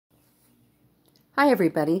Hi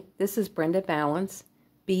everybody, this is Brenda Balance,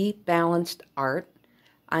 Be Balanced Art.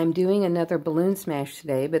 I'm doing another balloon smash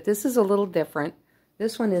today, but this is a little different.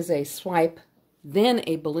 This one is a swipe, then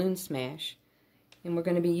a balloon smash. And we're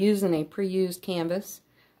going to be using a pre-used canvas.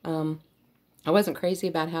 I wasn't crazy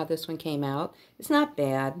about how this one came out. It's not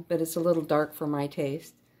bad, but it's a little dark for my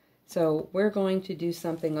taste. So we're going to do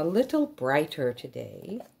something a little brighter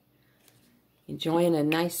today. Enjoying a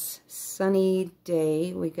nice sunny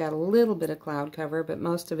day. We got a little bit of cloud cover, but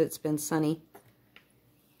most of it's been sunny.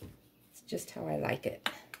 It's just how I like it.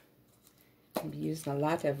 I'm using a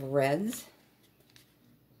lot of reds.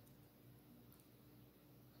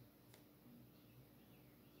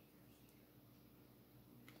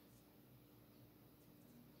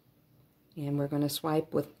 And we're going to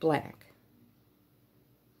swipe with black.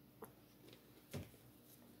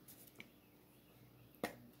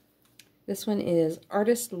 This one is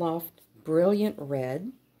Artist Loft Brilliant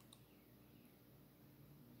Red.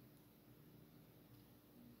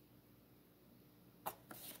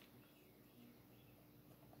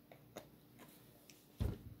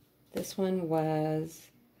 This one was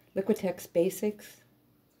Liquitex Basics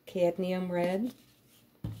Cadmium Red.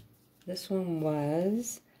 This one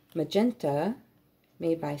was Magenta,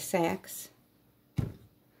 made by Saks.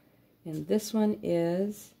 And this one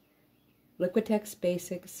is Liquitex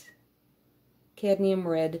Basics Cadmium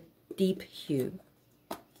Red Deep Hue.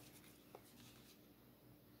 I'm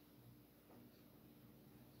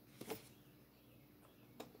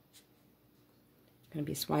going to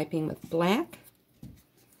be swiping with black.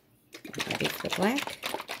 Take the black.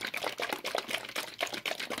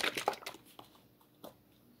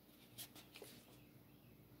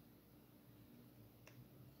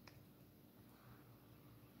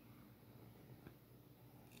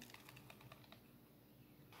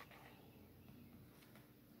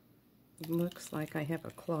 It looks like I have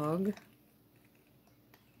a clog.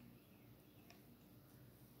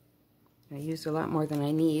 I used a lot more than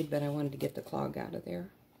I need, but I wanted to get the clog out of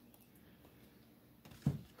there.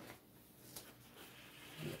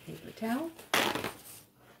 Paper towel.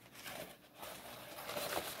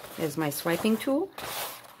 There's my swiping tool.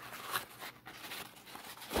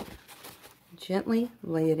 Gently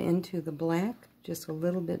lay it into the black, just a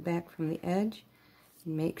little bit back from the edge.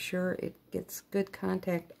 Make sure it gets good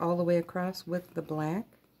contact all the way across with the black.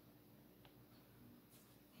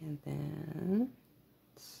 And then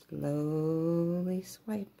slowly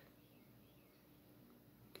swipe.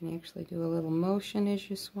 You can actually do a little motion as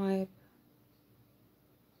you swipe,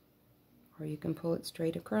 or you can pull it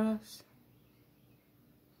straight across.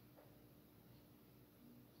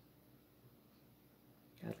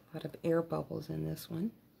 Got a lot of air bubbles in this one,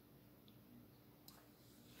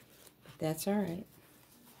 but that's all right.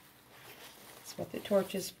 That's what the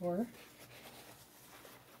torch is for.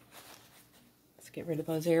 Let's get rid of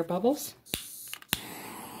those air bubbles.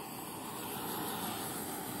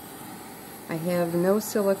 I have no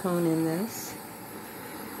silicone in this.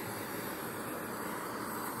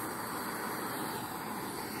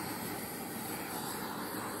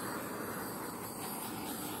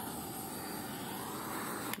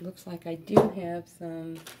 Looks like I do have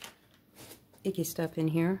some icky stuff in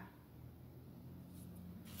here.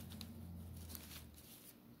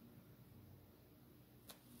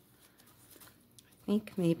 I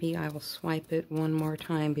think maybe I will swipe it one more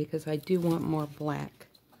time because I do want more black.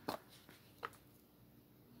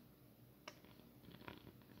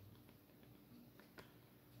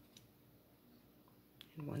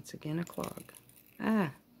 And once again a clog.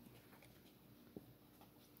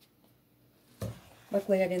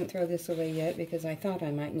 Luckily I didn't throw this away yet because I thought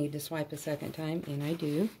I might need to swipe a second time, and I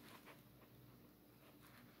do.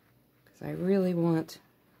 Because I really want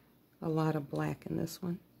a lot of black in this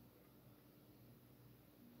one.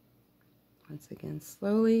 Once again,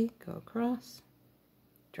 slowly go across,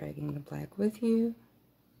 dragging the black with you.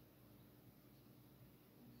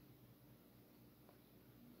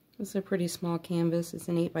 This is a pretty small canvas. It's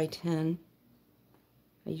an 8x10.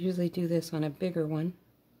 I usually do this on a bigger one,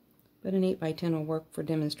 but an 8x10 will work for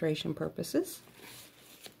demonstration purposes.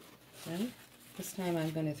 So, this time I'm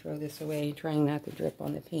going to throw this away, trying not to drip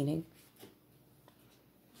on the painting.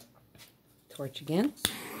 Torch again.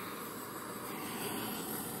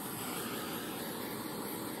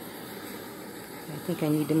 I think I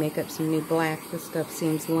need to make up some new black. This stuff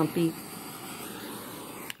seems lumpy.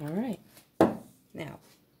 Alright. Now,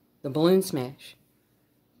 the balloon smash.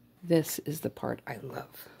 This is the part I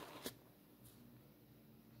love.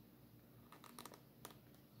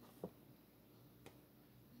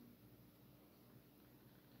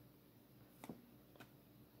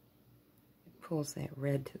 It pulls that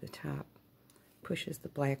red to the top, pushes the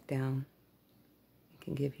black down.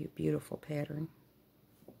 can give you a beautiful pattern.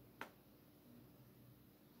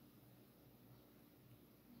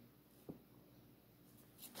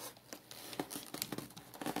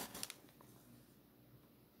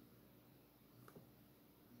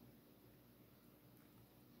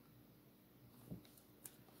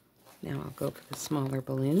 Now I'll go for the smaller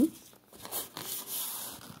balloon.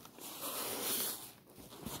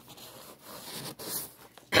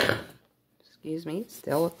 Excuse me,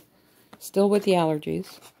 still with the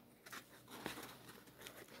allergies.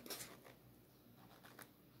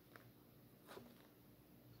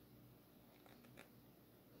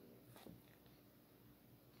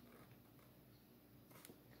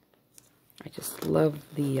 I just love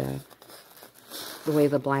the way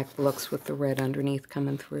the black looks with the red underneath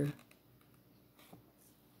coming through.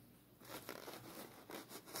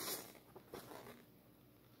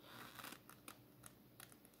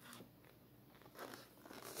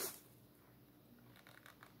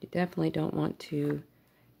 You definitely don't want to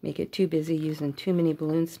make it too busy using too many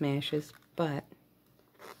balloon smashes, but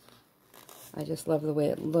I just love the way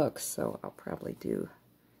it looks, so I'll probably do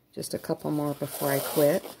just a couple more before I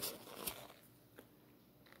quit.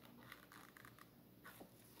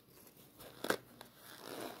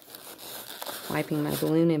 Wiping my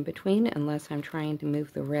balloon in between unless I'm trying to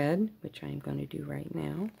move the red, which I'm going to do right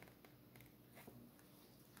now.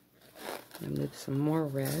 I'm going to move some more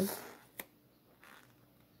red.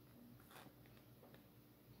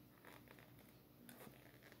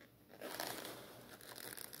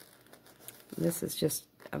 This is just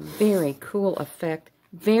a very cool effect,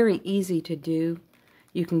 very easy to do.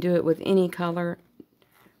 You can do it with any color.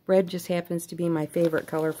 Red just happens to be my favorite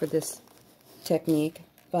color for this technique,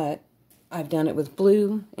 but I've done it with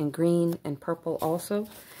blue and green and purple also,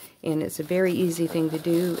 and it's a very easy thing to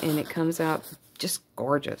do, and it comes out just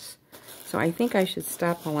gorgeous. So I think I should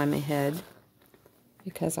stop while I'm ahead,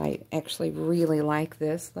 because I actually really like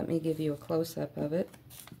this. Let me give you a close-up of it.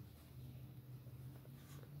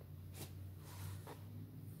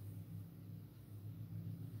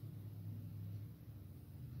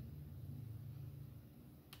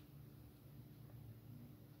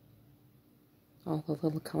 All the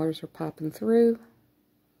little colors are popping through.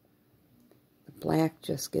 The black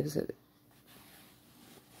just gives it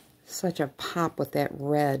such a pop with that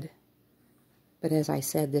red. But as I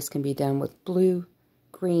said, this can be done with blue,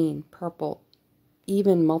 green, purple,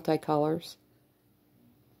 even multicolors.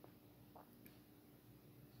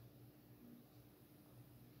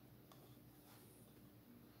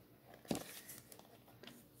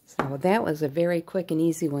 So that was a very quick and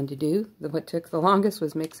easy one to do. What took the longest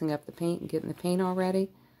was mixing up the paint and getting the paint all ready.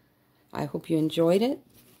 I hope you enjoyed it.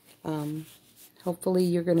 Hopefully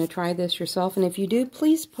you're going to try this yourself, and if you do,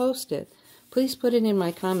 please post it. Please put it in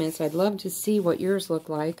my comments. I'd love to see what yours look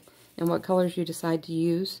like and what colors you decide to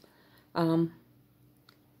use. I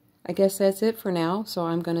guess that's it for now, so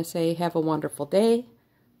I'm going to say have a wonderful day.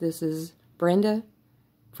 This is Brenda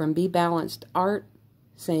from Be Balanced Art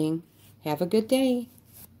saying have a good day.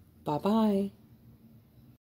 Bye-bye.